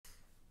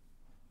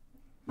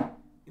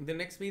In the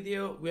next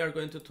video, we are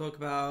going to talk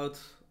about,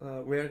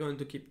 we are going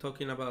to keep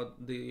talking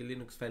about the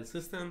Linux file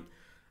system,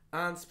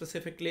 and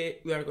specifically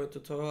we are going to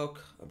talk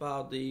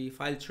about the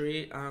file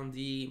tree and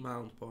the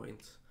mount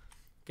points.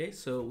 Okay,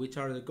 so which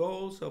are the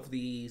goals of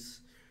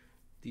this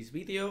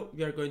video?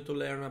 We are going to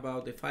learn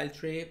about the file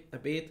tree a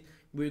bit.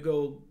 We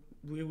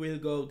will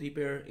go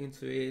deeper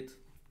into it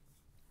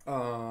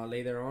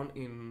later on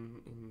in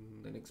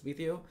the next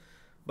video,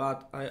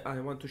 but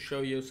I want to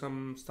show you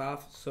some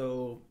stuff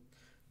so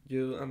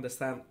you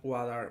understand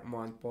what are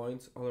mount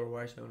points,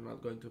 otherwise you're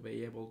not going to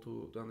be able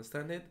to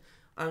understand it.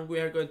 And we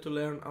are going to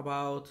learn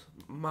about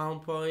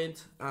mount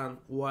points and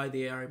why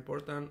they are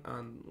important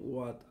and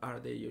what are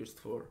they used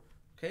for.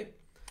 Okay,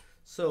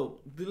 so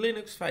the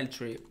Linux file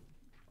tree.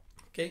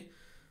 Okay,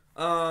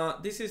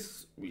 this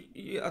is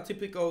a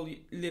typical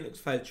Linux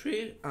file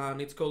tree,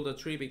 and it's called a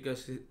tree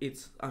because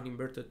it's an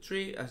inverted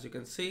tree. As you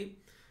can see,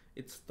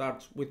 it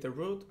starts with the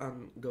root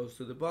and goes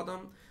to the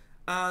bottom.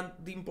 And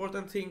the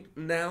important thing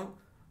now,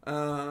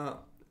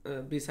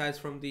 besides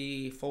from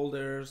the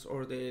folders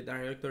or the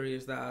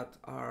directories that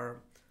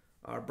are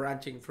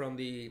branching from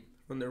the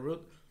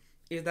root,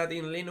 is that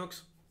in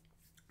Linux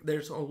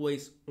there's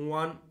always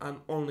one and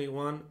only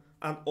one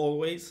and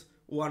always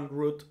one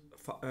root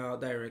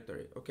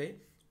directory. Okay,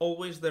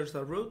 always there's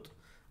a root,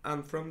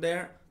 and from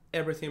there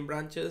everything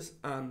branches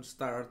and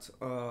starts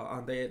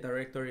and the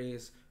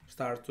directories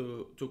start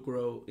to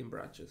grow in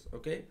branches.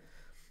 Okay,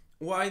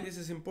 why this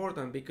is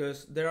important?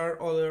 Because there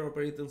are other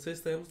operating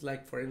systems,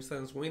 like for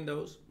instance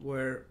Windows,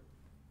 where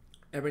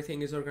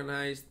everything is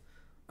organized.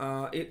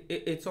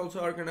 It's also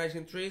organized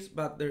in trees,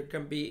 but there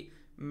can be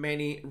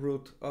many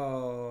root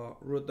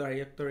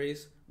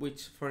directories,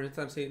 which for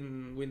instance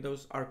in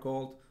Windows are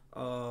called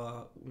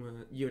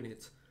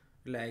units,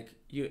 like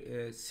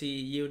C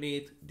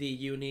unit, D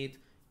unit,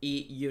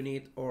 E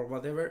unit, or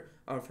whatever.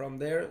 And from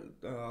there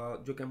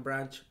you can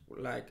branch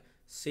like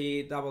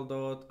C double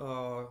dot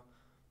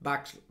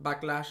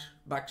backslash,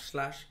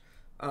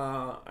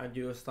 and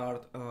you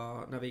start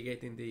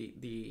navigating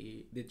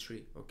the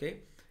tree.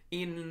 Okay,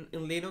 in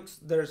Linux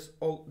there's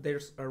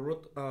a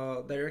root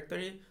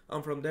directory,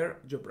 and from there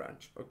you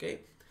branch.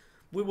 Okay,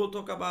 we will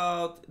talk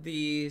about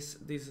these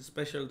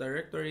special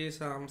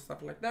directories and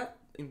stuff like that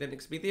in the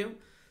next video,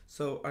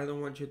 so I don't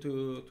want you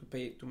to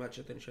pay too much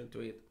attention to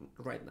it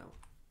right now.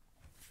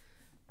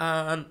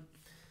 And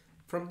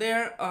from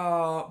there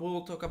we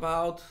will talk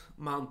about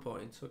mount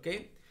points.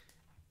 Okay,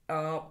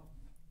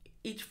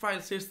 each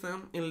file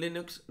system in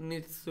Linux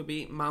needs to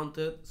be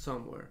mounted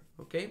somewhere.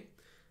 Okay,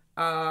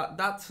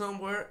 that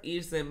somewhere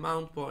is the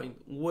mount point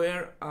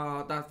where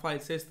that file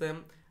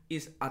system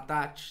is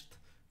attached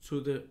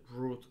to the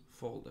root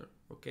folder.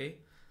 Okay,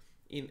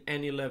 in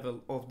any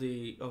level of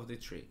the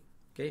tree.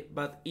 Okay,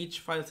 but each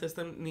file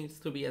system needs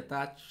to be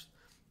attached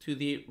to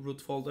the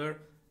root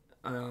folder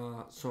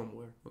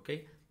somewhere.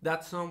 Okay,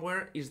 that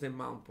somewhere is the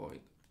mount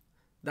point.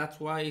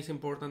 That's why it's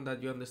important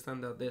that you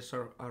understand that there's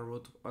a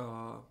root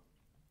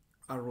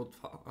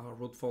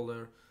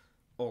folder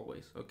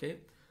always. Okay,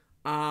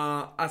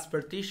 as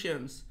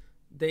partitions,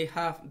 they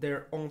have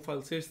their own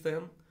file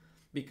system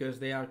because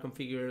they are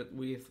configured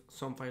with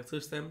some file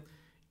system.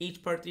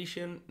 Each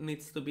partition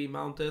needs to be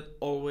mounted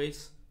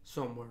always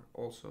somewhere.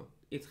 Also,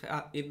 it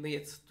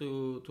needs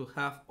to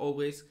have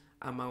always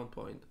a mount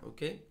point.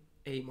 Okay,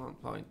 a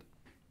mount point.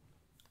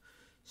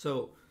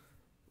 So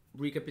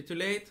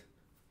recapitulate.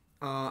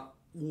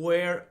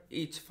 Where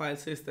each file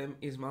system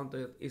is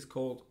mounted is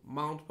called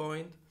mount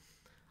point.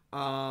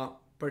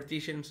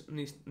 Partitions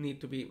need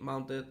to be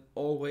mounted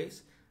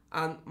always,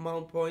 and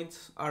mount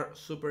points are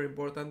super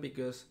important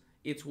because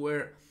it's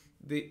where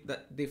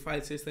the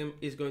file system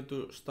is going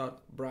to start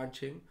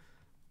branching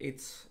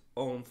its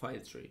own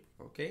file tree.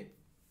 Okay,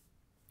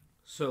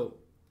 so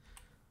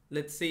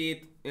let's see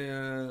it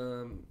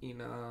in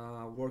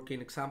a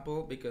working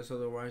example, because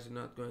otherwise you're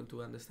not going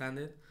to understand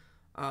it.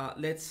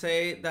 Let's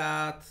say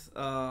that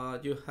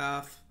you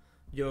have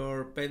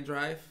your pen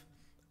drive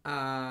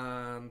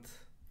and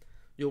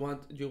you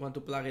want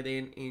to plug it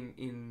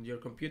in your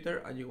computer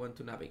and you want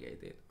to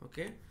navigate it.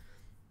 Okay,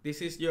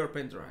 this is your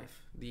pen drive,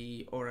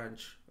 the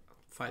orange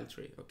file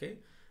tree. Okay,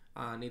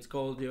 and it's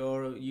called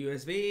your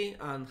USB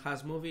and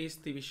has movies,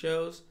 TV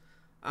shows,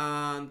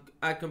 and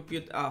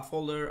a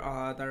folder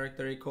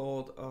directory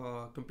called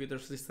computer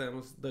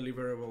systems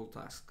deliverable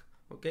task.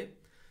 Okay,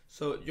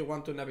 so you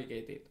want to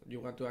navigate it, you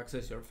want to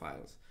access your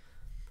files.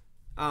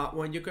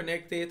 When you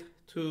connect it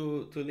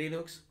to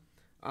Linux,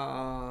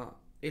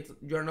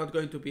 you're not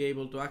going to be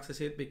able to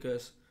access it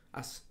because,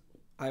 as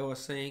I was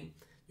saying,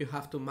 you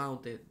have to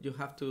mount it. You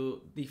have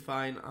to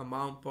define a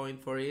mount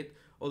point for it.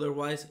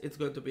 Otherwise, it's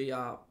going to be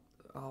a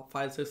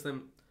file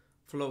system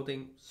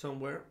floating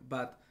somewhere.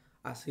 But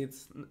as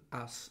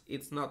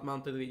it's not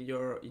mounted in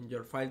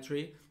your file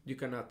tree, you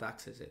cannot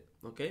access it.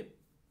 Okay.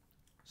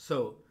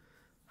 So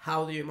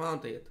how do you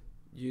mount it?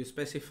 You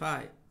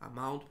specify a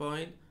mount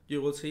point.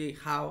 You will see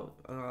how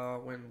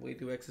when we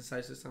do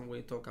exercises and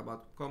we talk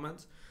about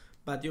commands.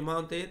 But you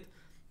mount it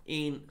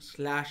in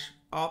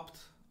 /opt/media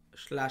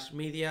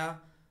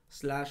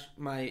 /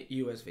 my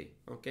USB.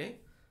 Okay,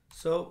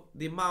 so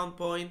the mount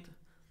point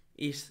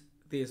is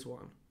this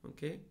one.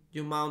 Okay,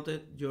 you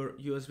mounted your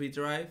USB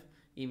drive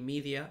in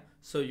media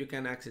so you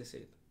can access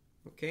it.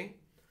 Okay,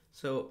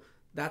 so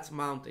that's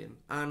mounting,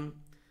 and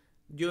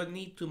you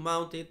need to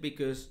mount it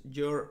because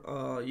your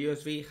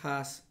USB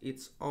has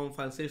its own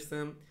file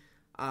system,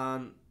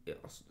 and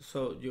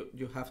so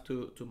you have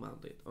to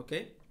mount it.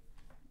 Okay,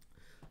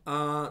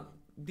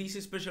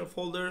 these special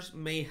folders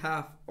may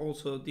have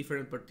also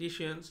different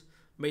partitions,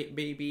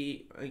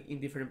 maybe in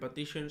different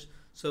partitions,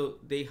 so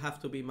they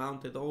have to be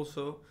mounted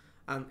also,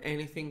 and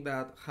anything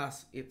that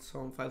has its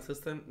own file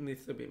system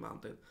needs to be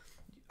mounted.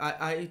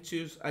 I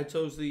chose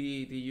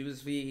the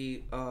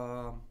USB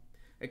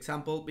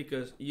example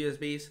because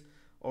USBs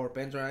or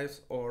pen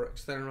drives or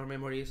external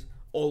memories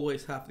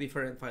always have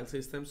different file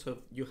systems, so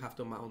you have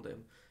to mount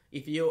them.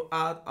 If you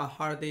add a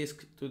hard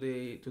disk to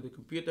the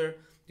computer,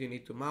 you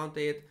need to mount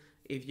it.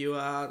 If you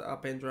add a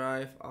pen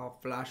drive, a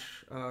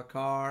flash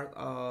card,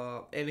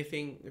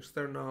 anything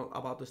external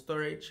about the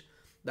storage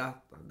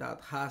that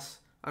has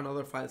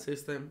another file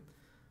system,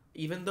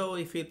 even though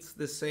if it's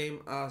the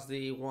same as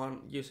the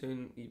one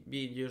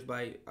being used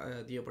by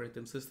the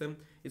operating system,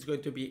 it's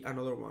going to be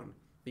another one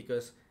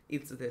because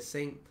it's the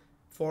same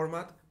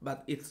format,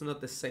 but it's not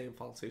the same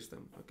file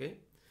system. Okay,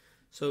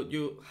 so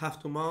you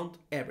have to mount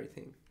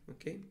everything.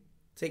 Okay,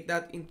 take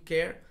that in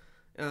care.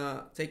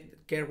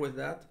 Take care with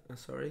that.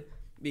 Sorry,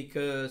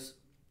 because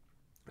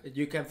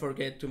you can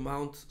forget to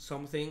mount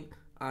something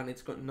and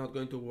it's not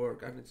going to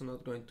work, and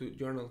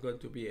you're not going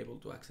to be able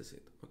to access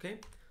it. Okay,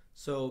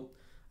 so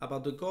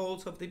about the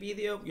goals of the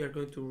video, we are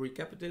going to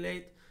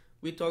recapitulate.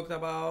 We talked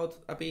about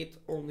a bit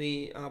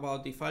only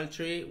about the file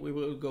tree. We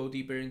will go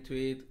deeper into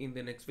it in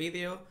the next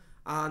video,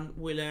 and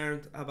we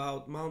learned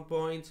about mount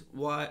points,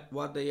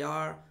 what they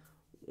are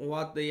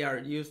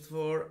used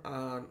for,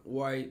 and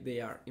why they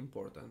are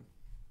important.